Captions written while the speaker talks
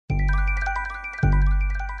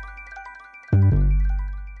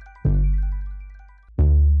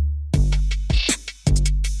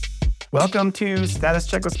Welcome to Status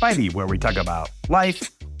Check with Spidey, where we talk about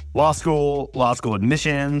life, law school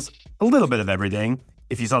admissions, a little bit of everything.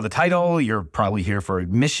 If you saw the title, you're probably here for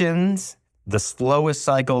admissions, the slowest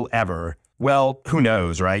cycle ever. Well, who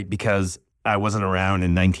knows, right? Because I wasn't around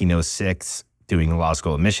in 1906 doing law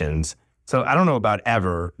school admissions. So I don't know about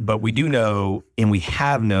ever, but we do know, and we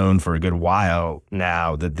have known for a good while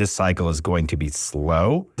now, that this cycle is going to be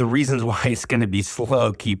slow. The reasons why it's going to be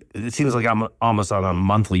slow it seems like I'm almost on a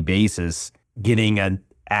monthly basis getting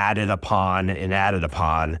added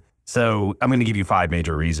upon. So I'm going to give you 5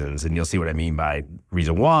 major reasons, and you'll see what I mean by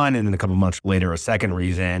reason 1, and then a couple months later, a second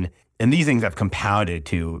reason. And these things have compounded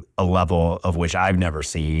to a level of which I've never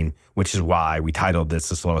seen, which is why we titled this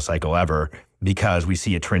the slowest cycle ever, because we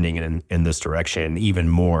see it trending in this direction even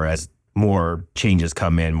more as more changes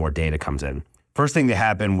come in, more data comes in. First thing that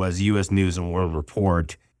happened was U.S. News and World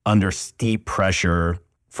Report, under steep pressure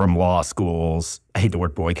from law schools, I hate the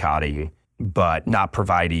word boycotting, but not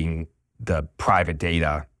providing the private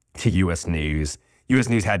data to U.S. News. U.S.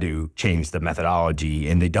 News had to change the methodology,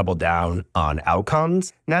 and they doubled down on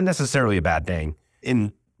outcomes. Not necessarily a bad thing.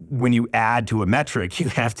 When you add to a metric, you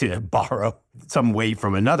have to borrow some weight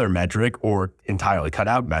from another metric or entirely cut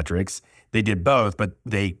out metrics. They did both, but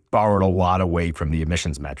they borrowed a lot of weight from the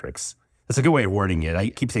admissions metrics. That's a good way of wording it. I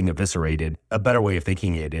keep saying eviscerated. A better way of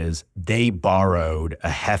thinking it is they borrowed a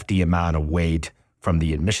hefty amount of weight from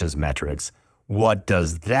the admissions metrics. What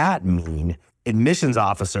does that mean? Admissions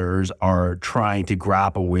officers are trying to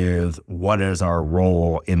grapple with what is our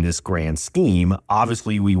role in this grand scheme.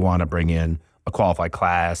 Obviously, we want to bring in a qualified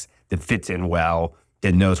class that fits in well,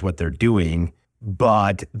 that knows what they're doing,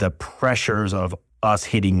 but the pressures of us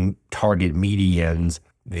hitting target medians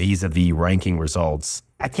vis-a-vis ranking results,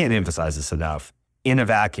 I can't emphasize this enough. In a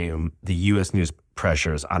vacuum, the U.S. News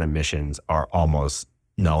pressures on admissions are almost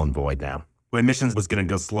null and void now. Admissions was going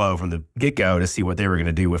to go slow from the get-go to see what they were going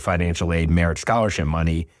to do with financial aid, merit scholarship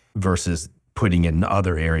money versus putting it in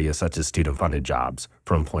other areas such as student-funded jobs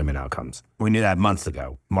for employment outcomes. We knew that months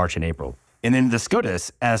ago, March and April. And then the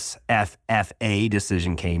SCOTUS SFFA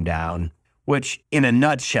decision came down, which in a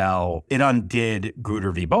nutshell, it undid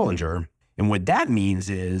Grutter v. Bollinger. And what that means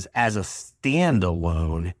is, as a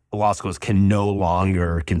standalone, law schools can no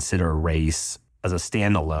longer consider race as a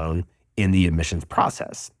standalone in the admissions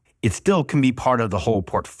process. It still can be part of the whole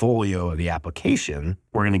portfolio of the application.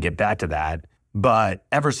 We're going to get back to that. But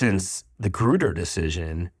ever since the Grutter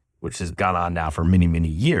decision, which has gone on now for many, many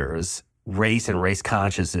years, race and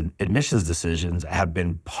race-conscious admissions decisions have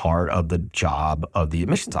been part of the job of the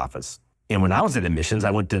admissions office. And when I was in admissions,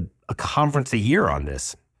 I went to a conference a year on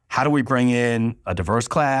this. How do we bring in a diverse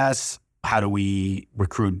class? How do we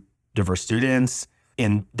recruit diverse students?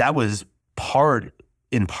 And that was part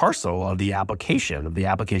and parcel of the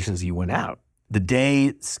applications you went out. The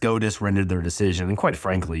day SCOTUS rendered their decision, and quite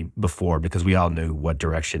frankly, before, because we all knew what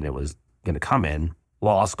direction it was going to come in,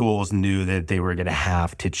 law schools knew that they were going to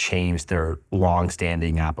have to change their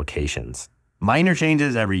longstanding applications. Minor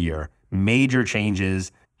changes every year, major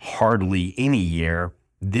changes hardly any year.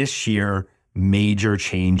 This year, major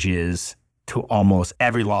changes to almost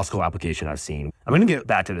every law school application I've seen. I'm going to get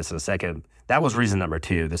back to this in a second. That was reason number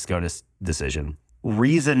 2, the SCOTUS decision.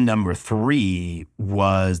 Reason number 3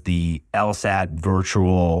 was the LSAT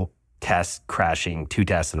virtual test crashing 2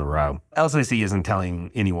 tests in a row. LSAC isn't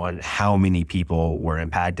telling anyone how many people were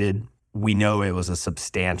impacted. We know it was a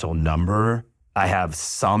substantial number. I have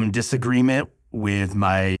some disagreement with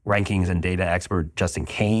my rankings and data expert, Justin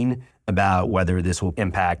Kane, about whether this will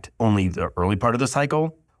impact only the early part of the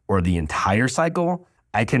cycle or the entire cycle.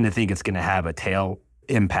 I tend to think it's going to have a tail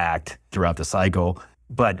impact throughout the cycle.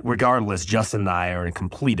 But regardless, Justin and I are in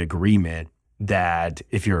complete agreement that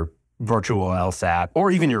if you're virtual LSAT,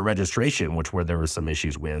 or even your registration, where there were some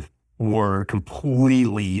issues with, were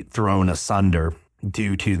completely thrown asunder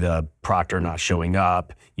due to the proctor not showing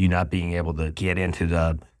up, you not being able to get into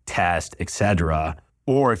the test, etc.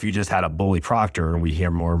 Or if you just had a bully proctor, and we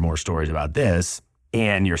hear more and more stories about this,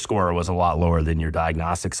 and your score was a lot lower than your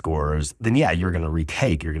diagnostic scores, then yeah, you're going to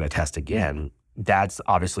retake, you're going to test again. That's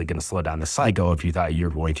obviously going to slow down the cycle if you thought you're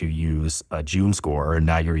going to use a June score and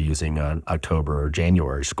now you're using an October or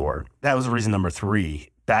January score. That was reason number 3.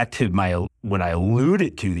 Back to when I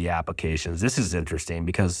alluded to the applications, this is interesting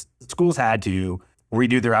because schools had to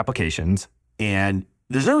redo their applications. And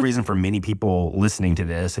there's no reason for many people listening to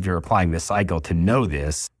this, if you're applying this cycle, to know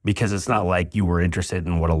this, because it's not like you were interested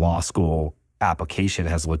in what a law school application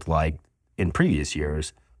has looked like in previous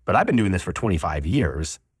years. But I've been doing this for 25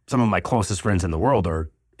 years. Some of my closest friends in the world are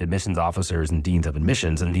admissions officers and deans of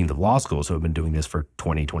admissions and deans of law schools who have been doing this for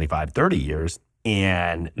 20, 25, 30 years.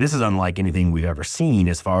 And this is unlike anything we've ever seen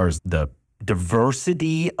as far as the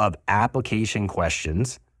diversity of application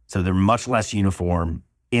questions. So they're much less uniform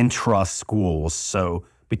intra-schools, so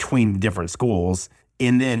between different schools,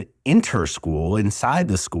 and then inter-school, inside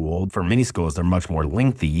the school. For many schools, they're much more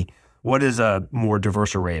lengthy. What does a more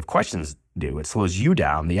diverse array of questions do? It slows you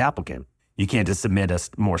down, the applicant. You can't just submit a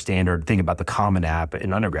more standard thing about the Common App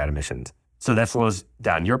in undergrad admissions. So that slows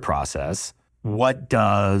down your process. What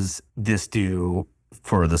does this do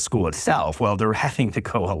for the school itself? Well, they're having to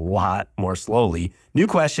go a lot more slowly. New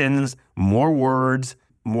questions, more words,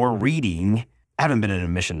 more reading. I haven't been an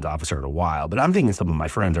admissions officer in a while, but I'm thinking some of my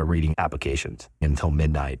friends are reading applications until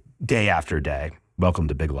midnight, day after day. Welcome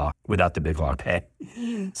to Big Law, without the Big Law pay.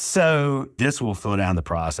 So this will slow down the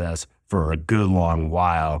process for a good long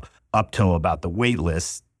while, up till about the wait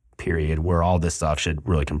list period, where all this stuff should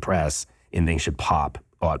really compress and things should pop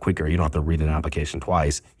a lot quicker. You don't have to read an application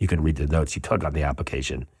twice. You can read the notes you took on the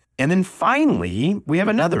application. And then finally, we have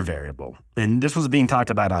another variable. And this was being talked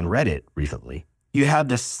about on Reddit recently. You have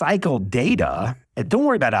the cycle data, and don't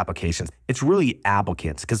worry about applications. It's really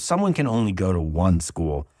applicants, because someone can only go to one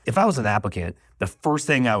school. If I was an applicant, the first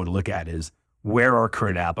thing I would look at is, where are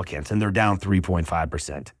current applicants? And they're down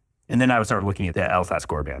 3.5%. And then I would start looking at the LSAT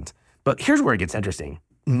score bands. But here's where it gets interesting.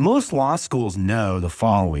 Most law schools know the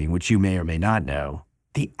following, which you may or may not know.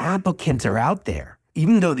 The applicants are out there.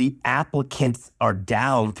 Even though the applicants are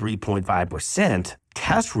down 3.5%,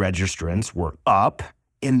 test registrants were up.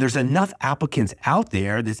 And there's enough applicants out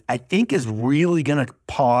there that I think is really going to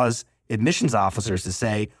cause admissions officers to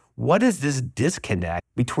say, what is this disconnect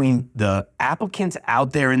between the applicants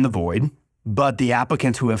out there in the void, but the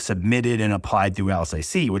applicants who have submitted and applied through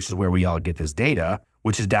LSAC, which is where we all get this data,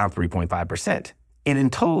 which is down 3.5%. And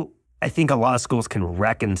until I think a lot of schools can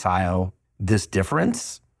reconcile this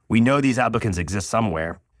difference, we know these applicants exist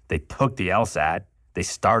somewhere. They took the LSAT, they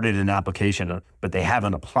started an application, but they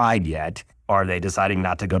haven't applied yet. Are they deciding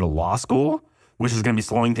not to go to law school, which is going to be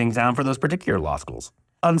slowing things down for those particular law schools?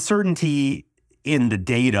 Uncertainty in the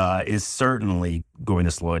data is certainly going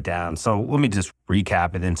to slow it down. So let me just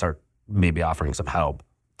recap and then start maybe offering some help.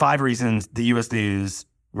 5 reasons the U.S. News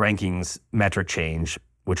rankings metric change,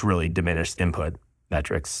 which really diminished input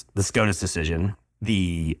metrics, the SCOTUS decision,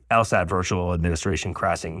 the LSAT virtual administration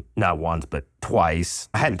crashing not once, but twice.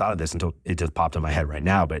 I hadn't thought of this until it just popped in my head right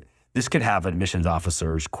now, but this could have admissions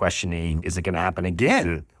officers questioning, is it going to happen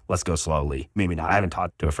again? Let's go slowly. Maybe not. I haven't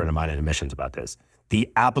talked to a friend of mine in admissions about this. The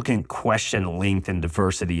applicant question length and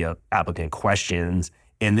diversity of applicant questions,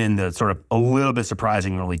 and then the sort of a little bit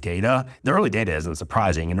surprising early data. The early data isn't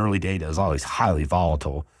surprising, and early data is always highly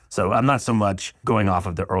volatile. So I'm not so much going off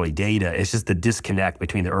of the early data. It's just the disconnect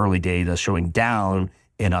between the early data showing down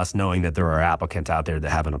and us knowing that there are applicants out there that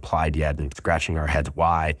haven't applied yet and scratching our heads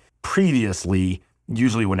why. Previously,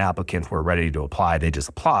 usually when applicants were ready to apply, they just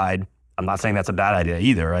applied. I'm not saying that's a bad idea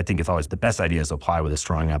either. I think it's always the best idea is to apply with a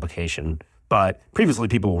strong application. But previously,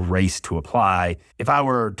 people raced to apply. If I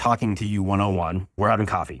were talking to you one-on-one, we're having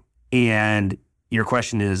coffee, and your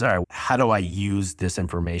question is, all right, how do I use this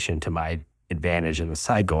information to my advantage in the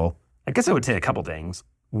cycle? I guess I would say a couple things.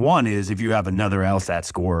 One is if you have another LSAT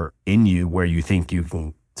score in you where you think you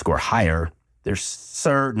can score higher, there's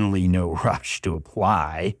certainly no rush to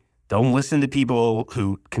apply. Don't listen to people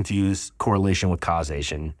who confuse correlation with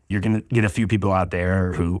causation. You're going to get a few people out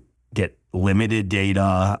there who get limited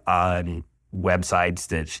data on websites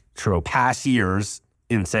that show past years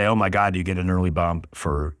and say, oh my God, you get an early bump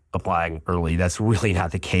for applying early. That's really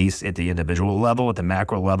not the case at the individual level. At the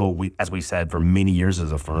macro level, as we said, for many years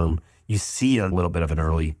as a firm, you see a little bit of an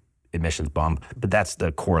early admissions bump, but that's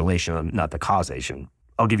the correlation, not the causation.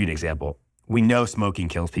 I'll give you an example. We know smoking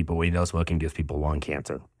kills people. We know smoking gives people lung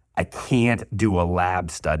cancer. I can't do a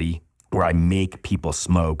lab study where I make people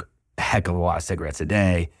smoke a heck of a lot of cigarettes a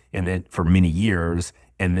day and then for many years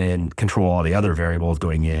and then control all the other variables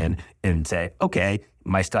going in and say, okay,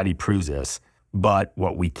 my study proves this. But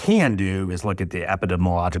what we can do is look at the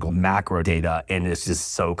epidemiological macro data, and it's just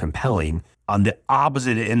so compelling. On the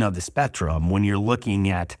opposite end of the spectrum, when you're looking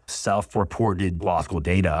at self-reported law school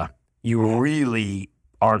data, you really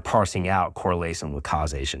aren't parsing out correlation with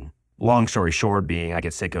causation. Long story short being, I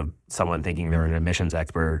get sick of someone thinking they're an admissions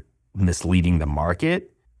expert misleading the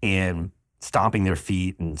market and stomping their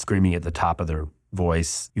feet and screaming at the top of their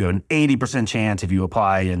voice. You have an 80% chance if you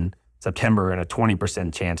apply in September and a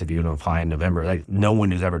 20% chance if you don't apply in November. Like, no one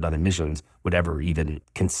who's ever done admissions would ever even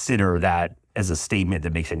consider that as a statement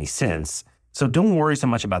that makes any sense. So don't worry so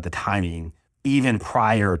much about the timing. Even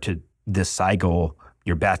prior to this cycle,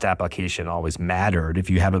 your best application always mattered. If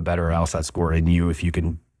you have a better LSAT score in you, if you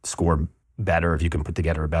can score better, if you can put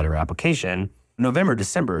together a better application, November,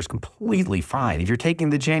 December is completely fine. If you're taking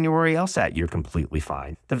the January LSAT, you're completely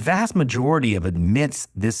fine. The vast majority of admits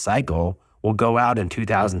this cycle will go out in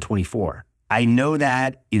 2024. I know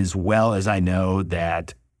that as well as I know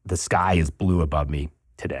that the sky is blue above me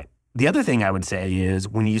today. The other thing I would say is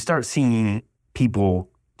when you start seeing people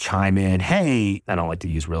chime in, hey, I don't like to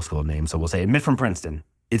use real school names, so we'll say admit from Princeton.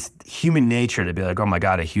 It's human nature to be like, oh my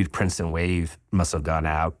God, a huge Princeton wave must have gone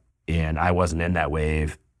out and I wasn't in that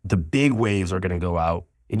wave. The big waves are going to go out.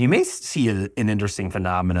 And you may see an interesting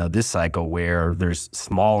phenomena this cycle where there's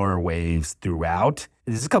smaller waves throughout.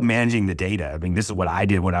 This is called managing the data. I mean, this is what I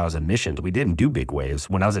did when I was in missions. We didn't do big waves.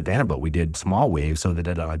 When I was at Vanderbilt, we did small waves so that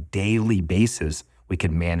on a daily basis, we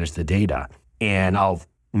could manage the data. And I'll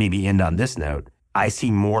maybe end on this note. I see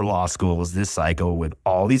more law schools this cycle with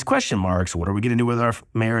all these question marks. What are we going to do with our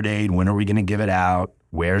merit aid? When are we going to give it out?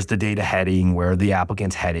 Where's the data heading? Where are the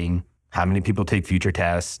applicants heading? How many people take future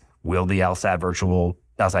tests? Will the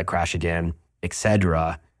LSAT crash again, et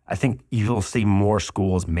cetera? I think you'll see more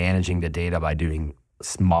schools managing the data by doing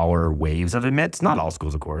smaller waves of admits, not all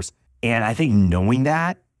schools, of course. And I think knowing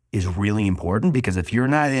that is really important because if you're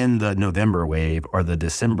not in the November wave or the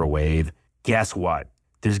December wave, guess what?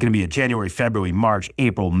 There's going to be a January, February, March,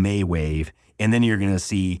 April, May wave. And then you're going to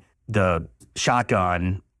see the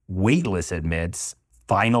shotgun waitlist admits,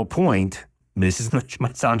 final point. This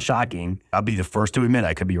might sound shocking. I'll be the first to admit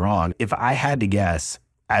I could be wrong. If I had to guess,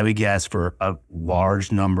 I would guess for a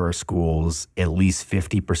large number of schools, at least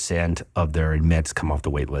 50% of their admits come off the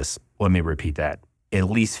wait list. Let me repeat that. At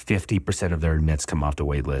least 50% of their admits come off the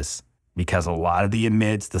wait list because a lot of the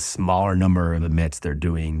admits, the smaller number of admits they're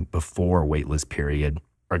doing before wait list period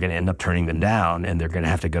are going to end up turning them down and they're going to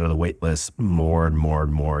have to go to the wait list more and more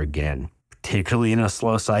and more again, particularly in a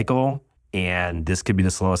slow cycle. And this could be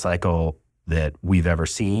the slowest cycle that we've ever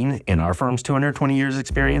seen in our firm's 220 years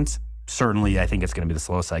experience. Certainly, I think it's going to be the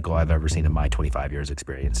slowest cycle I've ever seen in my 25 years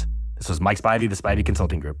experience. This was Mike Spivey, the Spivey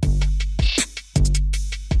Consulting Group.